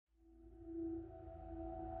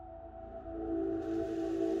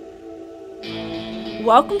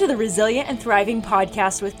Welcome to the Resilient and Thriving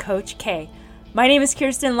Podcast with Coach K. My name is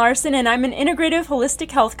Kirsten Larson, and I'm an integrative holistic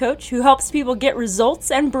health coach who helps people get results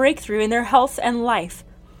and breakthrough in their health and life.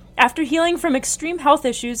 After healing from extreme health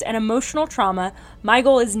issues and emotional trauma, my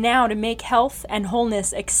goal is now to make health and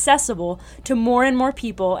wholeness accessible to more and more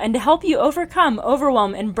people and to help you overcome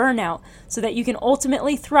overwhelm and burnout so that you can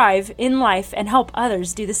ultimately thrive in life and help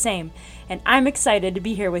others do the same. And I'm excited to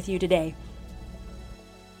be here with you today.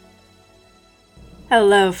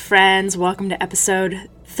 Hello, friends. Welcome to episode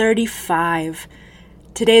 35.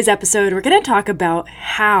 Today's episode, we're going to talk about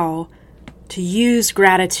how to use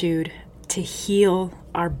gratitude to heal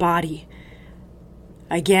our body.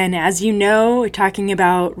 Again, as you know, we're talking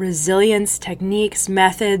about resilience techniques,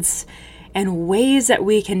 methods, and ways that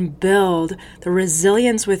we can build the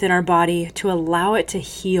resilience within our body to allow it to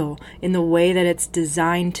heal in the way that it's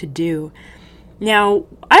designed to do. Now,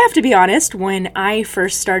 I have to be honest, when I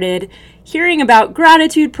first started hearing about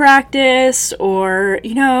gratitude practice or,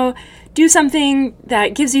 do something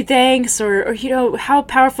that gives you thanks or how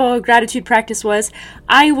powerful gratitude practice was,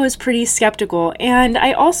 I was pretty skeptical. And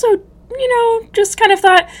I also, just kind of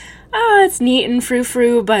thought, it's neat and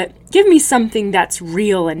frou-frou, but give me something that's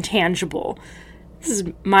real and tangible. This is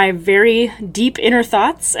my very deep inner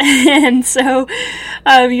thoughts. And so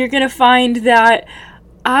you're going to find that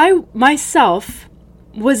I myself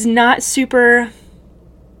was not super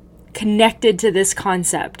connected to this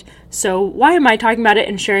concept. So why am I talking about it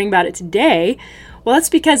and sharing about it today? Well, that's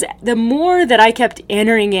because the more that I kept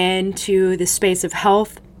entering into the space of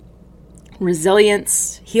health,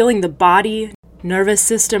 resilience, healing the body, nervous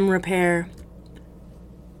system repair,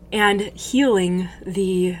 and healing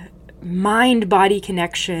the mind-body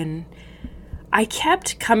connection, I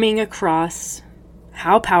kept coming across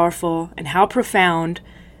how powerful and how profound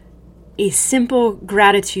a simple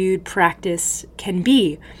gratitude practice can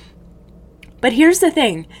be. But here's the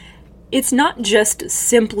thing. It's not just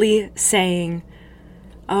simply saying,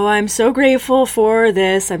 I'm so grateful for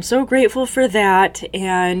this, I'm so grateful for that,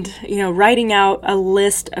 and, writing out a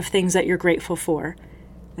list of things that you're grateful for.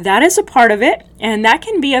 That is a part of it, and that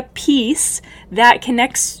can be a piece that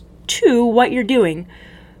connects to what you're doing.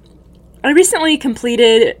 I recently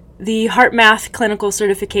completed the HeartMath clinical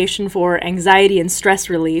certification for anxiety and stress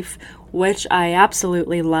relief, which I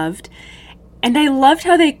absolutely loved. And I loved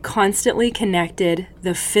how they constantly connected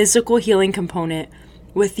the physical healing component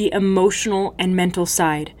with the emotional and mental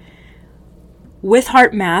side. With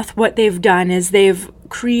HeartMath, what they've done is they've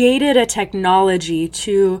created a technology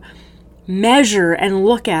to measure and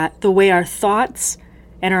look at the way our thoughts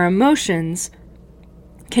and our emotions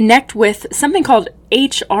connect with something called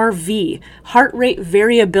HRV, heart rate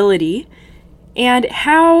variability, and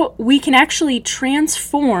how we can actually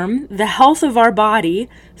transform the health of our body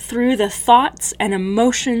through the thoughts and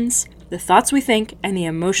emotions, the thoughts we think and the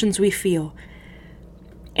emotions we feel.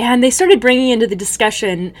 And they started bringing into the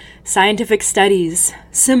discussion scientific studies,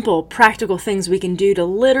 simple, practical things we can do to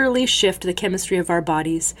literally shift the chemistry of our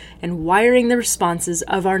bodies and wiring the responses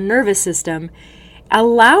of our nervous system,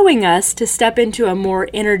 allowing us to step into a more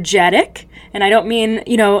energetic, and I don't mean,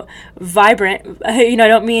 vibrant, I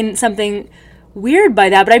don't mean something weird by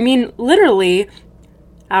that, but I mean literally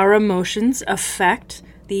our emotions affect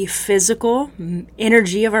the physical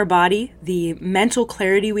energy of our body, the mental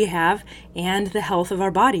clarity we have, and the health of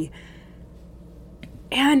our body.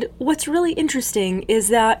 And what's really interesting is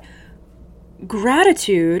that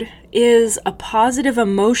gratitude is a positive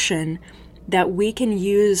emotion that we can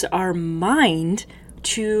use our mind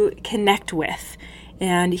to connect with.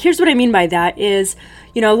 And here's what I mean by that is,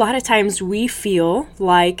 a lot of times we feel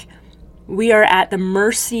like we are at the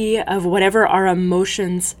mercy of whatever our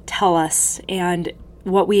emotions tell us and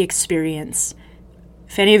what we experience.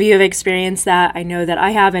 If any of you have experienced that, I know that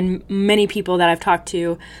I have, and many people that I've talked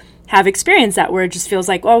to have experienced that, where it just feels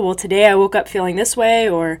like, today I woke up feeling this way,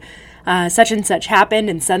 or such and such happened,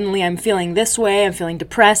 and suddenly I'm feeling this way, I'm feeling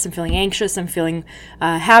depressed, I'm feeling anxious, I'm feeling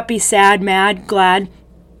happy, sad, mad, glad,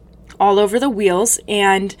 all over the wheels.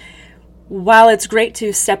 And while it's great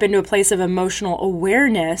to step into a place of emotional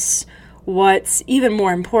awareness, what's even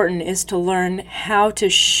more important is to learn how to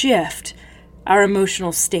shift our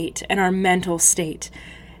emotional state and our mental state.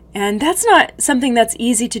 And that's not something that's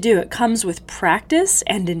easy to do. It comes with practice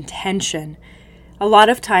and intention. A lot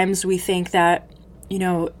of times we think that,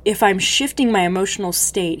 if I'm shifting my emotional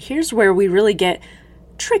state, here's where we really get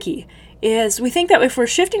tricky, is we think that if we're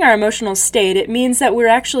shifting our emotional state, it means that we're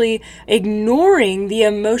actually ignoring the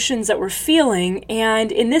emotions that we're feeling.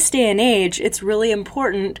 And in this day and age, it's really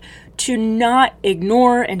important to not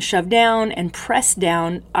ignore and shove down and press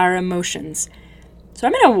down our emotions. So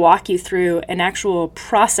I'm going to walk you through an actual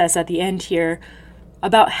process at the end here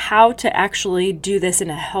about how to actually do this in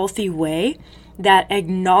a healthy way that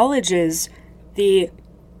acknowledges the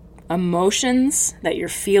emotions that you're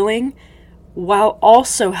feeling while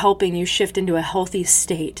also helping you shift into a healthy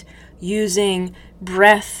state using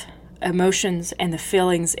breath, emotions, and the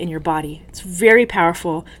feelings in your body. It's very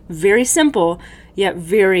powerful, very simple, yet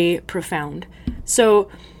very profound. So,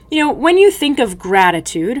 when you think of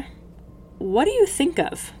gratitude, what do you think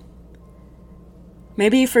of?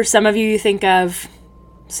 Maybe for some of you, you think of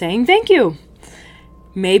saying thank you.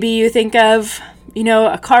 Maybe you think of,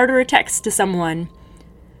 a card or a text to someone.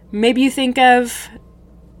 Maybe you think of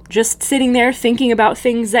just sitting there thinking about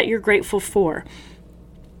things that you're grateful for.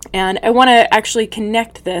 And I want to actually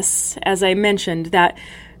connect this, as I mentioned, that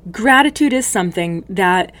gratitude is something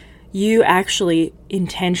that you actually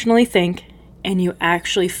intentionally think and you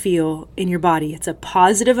actually feel in your body. It's a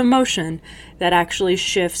positive emotion that actually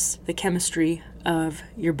shifts the chemistry of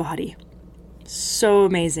your body. So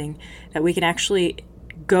amazing that we can actually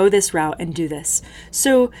go this route and do this.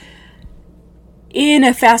 So in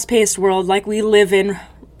a fast-paced world like we live in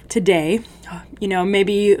today,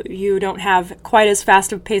 maybe you don't have quite as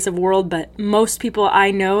fast a pace of world, but most people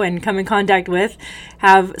I know and come in contact with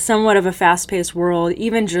have somewhat of a fast-paced world,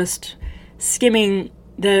 even just skimming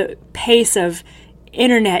the pace of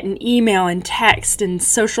internet and email and text and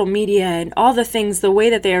social media and all the things, the way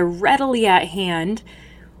that they are readily at hand,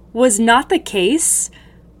 was not the case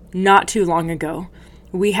not too long ago.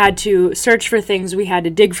 We had to search for things, we had to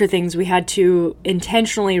dig for things, we had to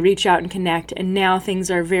intentionally reach out and connect, and now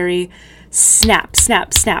things are very snap,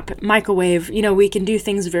 snap, snap, microwave. We can do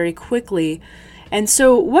things very quickly. And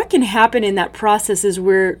so what can happen in that process is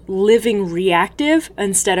we're living reactive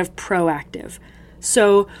instead of proactive.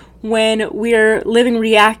 So when we're living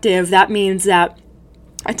reactive, that means that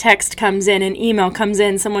a text comes in, an email comes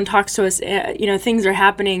in, someone talks to us, things are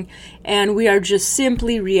happening, and we are just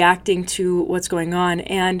simply reacting to what's going on.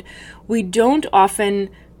 And we don't often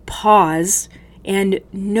pause and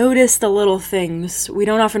notice the little things. We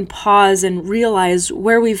don't often pause and realize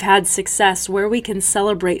where we've had success, where we can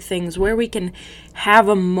celebrate things, where we can have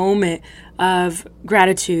a moment of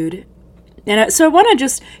gratitude. And so I want to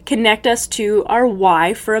just connect us to our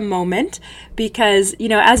why for a moment, because,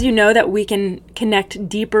 as you know, that we can connect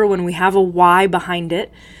deeper when we have a why behind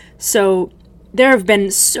it. So there have been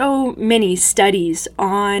so many studies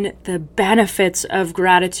on the benefits of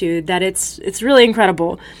gratitude that it's really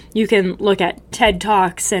incredible. You can look at TED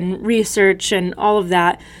Talks and research and all of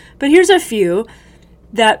that. But here's a few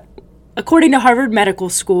that, according to Harvard Medical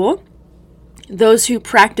School, those who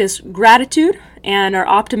practice gratitude and are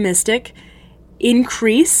optimistic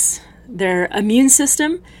increase their immune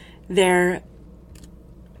system, their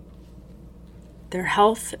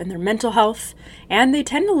health and their mental health, and they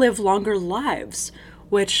tend to live longer lives,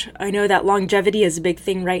 which I know that longevity is a big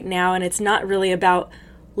thing right now, and it's not really about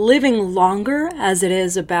living longer as it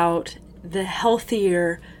is about the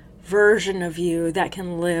healthier version of you that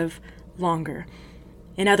can live longer.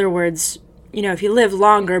 In other words, if you live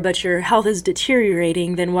longer but your health is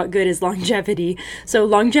deteriorating, then what good is longevity? So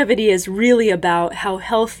longevity is really about how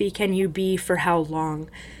healthy can you be for how long.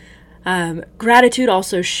 Gratitude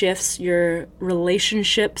also shifts your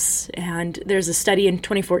relationships, and there's a study in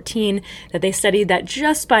 2014 that they studied that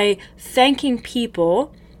just by thanking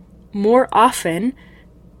people more often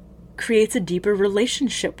creates a deeper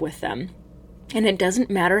relationship with them. And it doesn't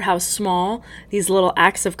matter how small these little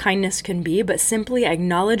acts of kindness can be, but simply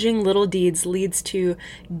acknowledging little deeds leads to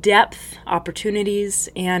depth, opportunities,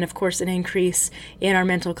 and of course an increase in our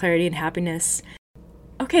mental clarity and happiness.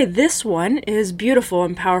 Okay, this one is beautiful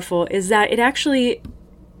and powerful, is that it actually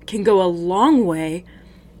can go a long way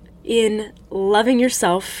in loving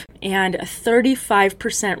yourself and a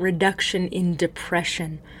 35% reduction in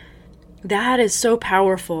depression. That is so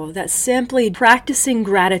powerful that simply practicing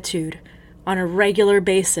gratitude on a regular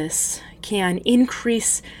basis can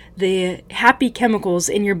increase the happy chemicals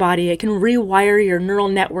in your body. It can rewire your neural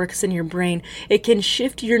networks in your brain. It can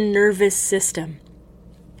shift your nervous system.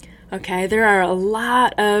 Okay, there are a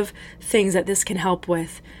lot of things that this can help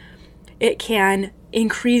with. It can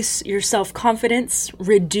increase your self-confidence,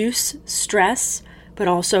 reduce stress, but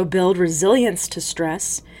also build resilience to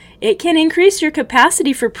stress. It can increase your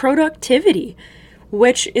capacity for productivity,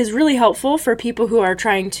 which is really helpful for people who are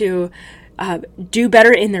trying to do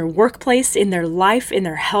better in their workplace, in their life, in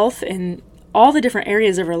their health, in all the different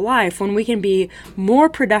areas of our life. When we can be more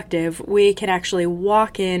productive, we can actually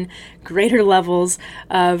walk in greater levels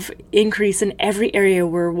of increase in every area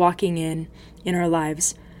we're walking in our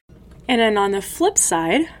lives. And then on the flip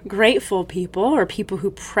side, grateful people, or people who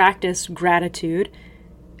practice gratitude,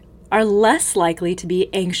 are less likely to be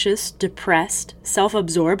anxious, depressed,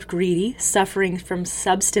 self-absorbed, greedy, suffering from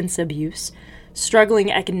substance abuse, struggling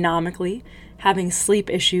economically, having sleep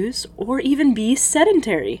issues, or even be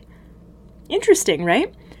sedentary. Interesting,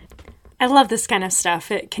 right? I love this kind of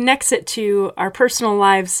stuff. It connects it to our personal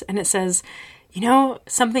lives, and it says,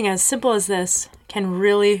 something as simple as this can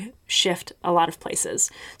really shift a lot of places.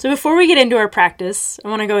 So before we get into our practice, I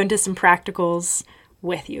want to go into some practicals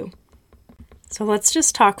with you. So let's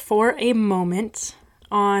just talk for a moment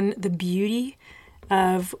on the beauty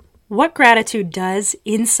of what gratitude does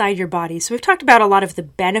inside your body. So we've talked about a lot of the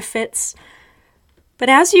benefits, but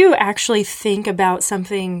as you actually think about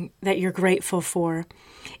something that you're grateful for,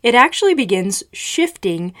 it actually begins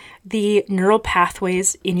shifting the neural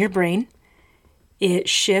pathways in your brain. It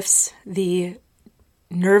shifts the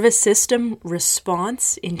nervous system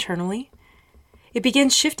response internally. It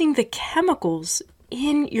begins shifting the chemicals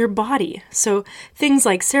in your body. So things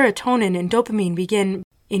like serotonin and dopamine begin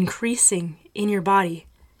increasing in your body.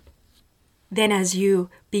 Then as you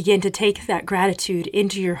begin to take that gratitude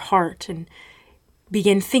into your heart and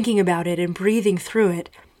begin thinking about it and breathing through it,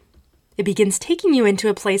 it begins taking you into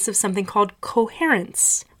a place of something called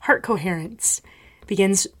coherence, heart coherence. It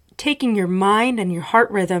begins taking your mind and your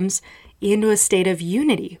heart rhythms into a state of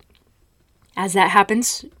unity. As that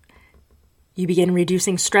happens, you begin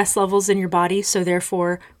reducing stress levels in your body, so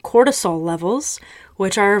therefore cortisol levels,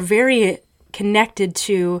 which are very connected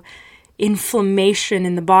to inflammation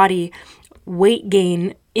in the body, weight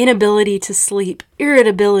gain, inability to sleep,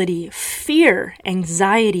 irritability, fear,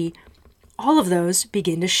 anxiety, all of those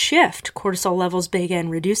begin to shift. Cortisol levels begin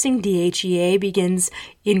reducing, DHEA begins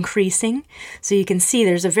increasing. So you can see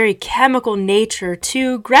there's a very chemical nature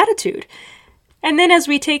to gratitude. And then as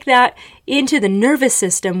we take that into the nervous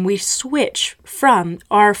system, we switch from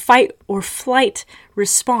our fight or flight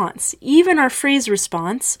response, even our freeze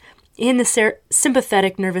response in the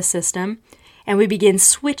sympathetic nervous system, and we begin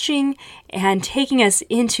switching and taking us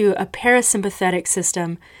into a parasympathetic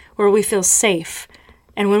system where we feel safe.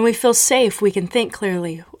 And when we feel safe, we can think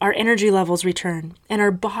clearly, our energy levels return, and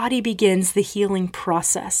our body begins the healing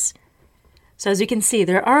process. So as you can see,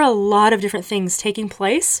 there are a lot of different things taking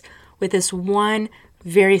place with this one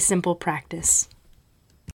very simple practice.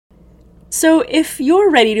 So if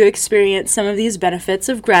you're ready to experience some of these benefits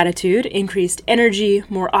of gratitude, increased energy,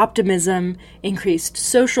 more optimism, increased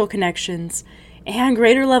social connections, and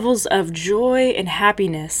greater levels of joy and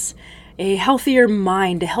happiness, a healthier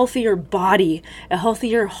mind, a healthier body, a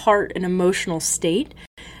healthier heart and emotional state,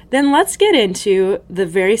 then let's get into the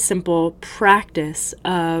very simple practice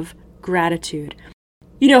of gratitude.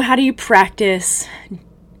 How do you practice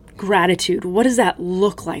gratitude? What does that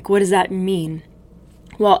look like? What does that mean?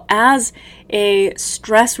 Well, as a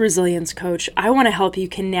stress resilience coach, I want to help you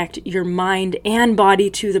connect your mind and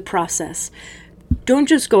body to the process. Don't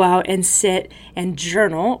just go out and sit and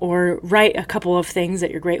journal or write a couple of things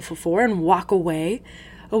that you're grateful for and walk away.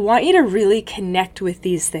 I want you to really connect with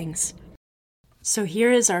these things. So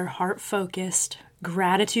here is our heart-focused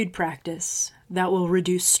gratitude practice that will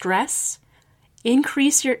reduce stress,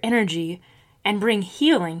 increase your energy, and bring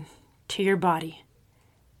healing to your body.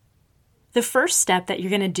 The first step that you're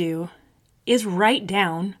going to do is write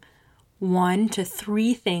down 1 to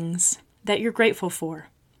 3 things that you're grateful for.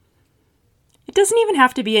 It doesn't even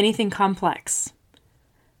have to be anything complex.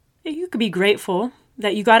 You could be grateful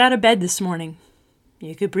that you got out of bed this morning.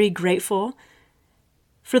 You could be grateful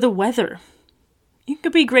for the weather. You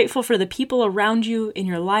could be grateful for the people around you in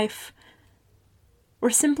your life, or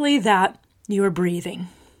simply that you are breathing.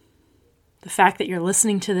 The fact that you're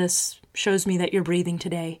listening to this shows me that you're breathing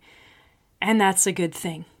today, and that's a good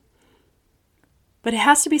thing. But it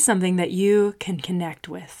has to be something that you can connect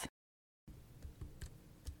with.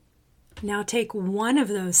 Now take one of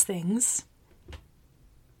those things,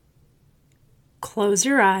 close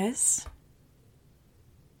your eyes,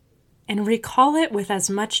 and recall it with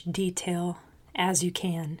as much detail as you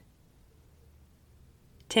can.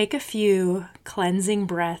 Take a few cleansing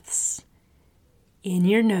breaths in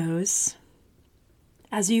your nose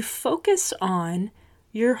as you focus on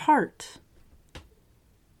your heart.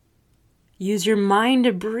 Use your mind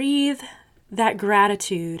to breathe that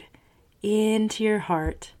gratitude into your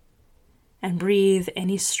heart and breathe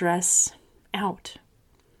any stress out.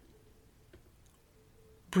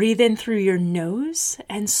 Breathe in through your nose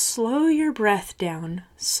and slow your breath down,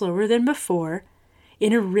 slower than before,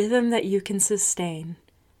 in a rhythm that you can sustain.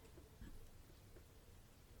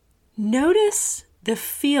 Notice the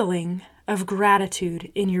feeling of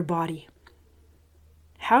gratitude in your body.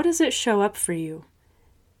 How does it show up for you?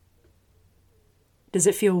 Does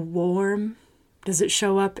it feel warm Does it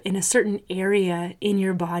show up in a certain area in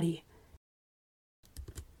your body?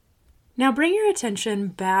 Now bring your attention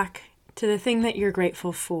back to the thing that you're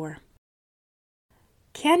grateful for.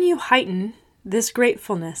 Can you heighten this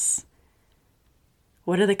gratefulness?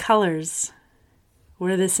 What are the colors?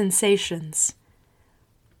 What are the sensations?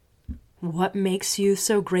 What makes you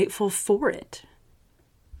so grateful for it?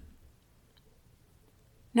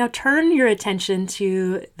 Now turn your attention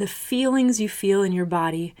to the feelings you feel in your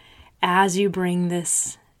body as you bring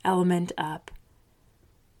this element up.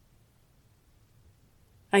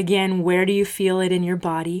 Again, where do you feel it in your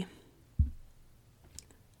body?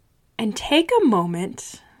 And take a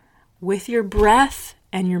moment with your breath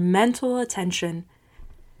and your mental attention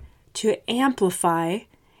to amplify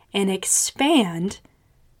and expand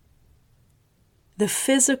the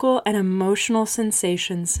physical and emotional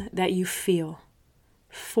sensations that you feel.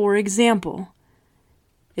 For example,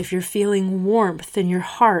 if you're feeling warmth in your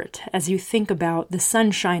heart as you think about the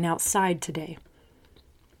sunshine outside today,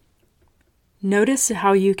 notice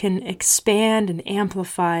how you can expand and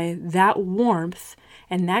amplify that warmth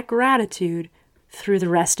and that gratitude through the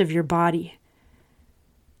rest of your body.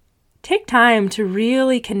 Take time to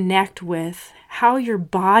really connect with how your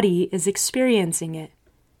body is experiencing it.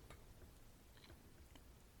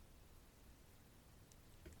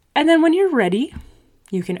 And then when you're ready,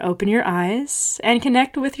 you can open your eyes and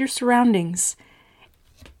connect with your surroundings.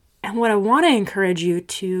 And what I want to encourage you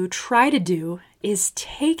to try to do is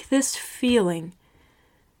take this feeling,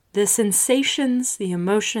 the sensations, the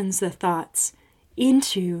emotions, the thoughts,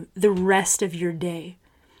 into the rest of your day.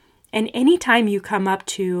 And anytime you come up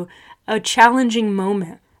to a challenging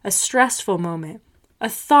moment, a stressful moment, a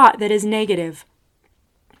thought that is negative,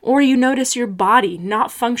 or you notice your body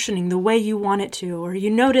not functioning the way you want it to, or you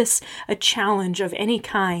notice a challenge of any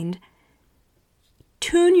kind,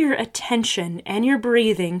 tune your attention and your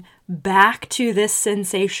breathing back to this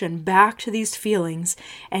sensation, back to these feelings,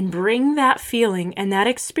 and bring that feeling and that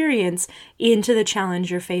experience into the challenge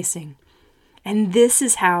you're facing. And this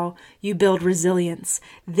is how you build resilience.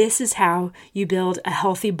 This is how you build a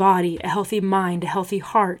healthy body, a healthy mind, a healthy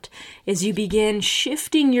heart, as you begin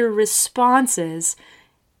shifting your responses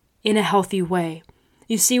in a healthy way.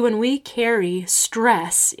 You see, when we carry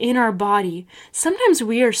stress in our body, sometimes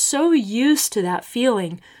we are so used to that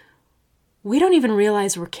feeling, we don't even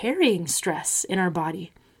realize we're carrying stress in our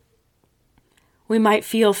body. We might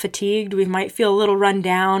feel fatigued, we might feel a little run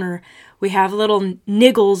down, or we have little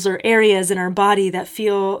niggles or areas in our body that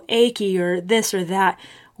feel achy or this or that.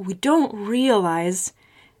 We don't realize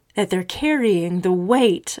that they're carrying the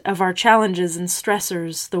weight of our challenges and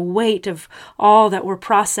stressors, the weight of all that we're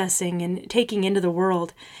processing and taking into the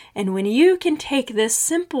world. And when you can take this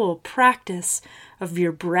simple practice of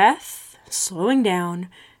your breath, slowing down,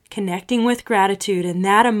 connecting with gratitude and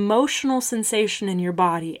that emotional sensation in your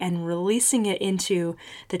body and releasing it into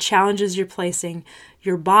the challenges you're placing,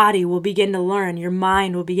 your body will begin to learn, your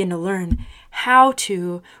mind will begin to learn how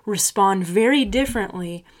to respond very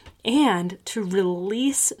differently and to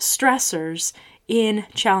release stressors in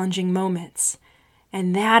challenging moments.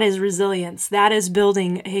 And that is resilience. That is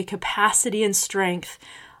building a capacity and strength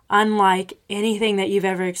unlike anything that you've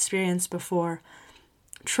ever experienced before.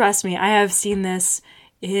 Trust me, I have seen this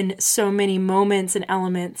in so many moments and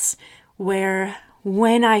elements where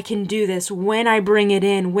when I can do this, when I bring it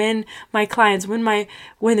in, when my clients,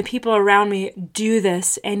 when the people around me do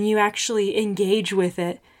this and you actually engage with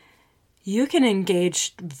it, you can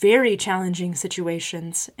engage very challenging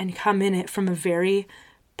situations and come in it from a very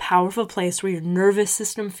powerful place where your nervous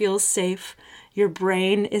system feels safe, your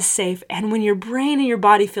brain is safe, and when your brain and your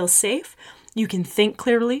body feel safe, you can think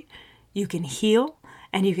clearly, you can heal,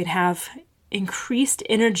 and you can have increased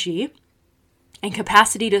energy and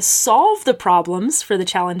capacity to solve the problems for the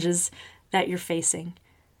challenges that you're facing.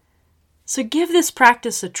 So give this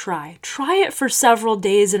practice a try. Try it for several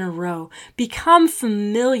days in a row. Become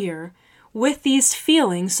familiar with these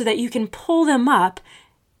feelings so that you can pull them up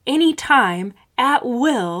anytime, at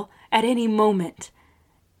will, at any moment.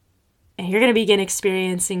 And you're going to begin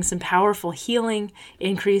experiencing some powerful healing,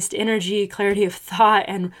 increased energy, clarity of thought,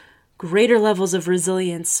 and greater levels of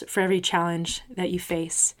resilience for every challenge that you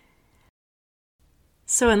face.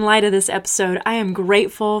 So in light of this episode, I am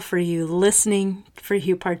grateful for you listening, for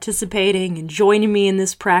you participating and joining me in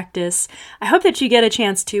this practice. I hope that you get a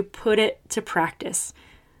chance to put it to practice.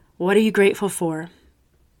 What are you grateful for?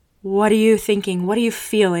 What are you thinking? What are you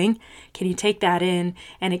feeling? Can you take that in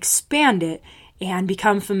and expand it and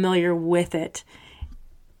become familiar with it?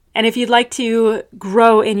 And if you'd like to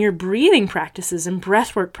grow in your breathing practices and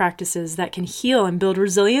breathwork practices that can heal and build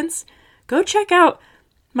resilience, go check out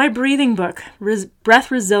my breathing book,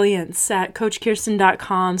 Breath Resilience, at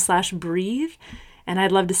coachkirsten.com/breathe. And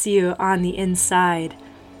I'd love to see you on the inside.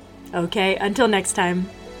 Okay, until next time.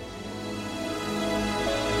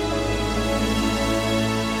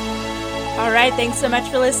 All right, thanks so much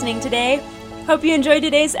for listening today. Hope you enjoyed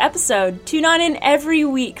today's episode. Tune on in every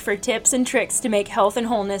week for tips and tricks to make health and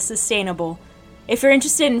wholeness sustainable. If you're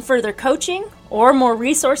interested in further coaching or more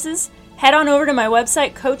resources, head on over to my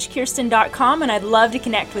website, coachkirsten.com, and I'd love to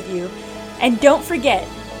connect with you. And don't forget,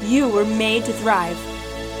 you were made to thrive.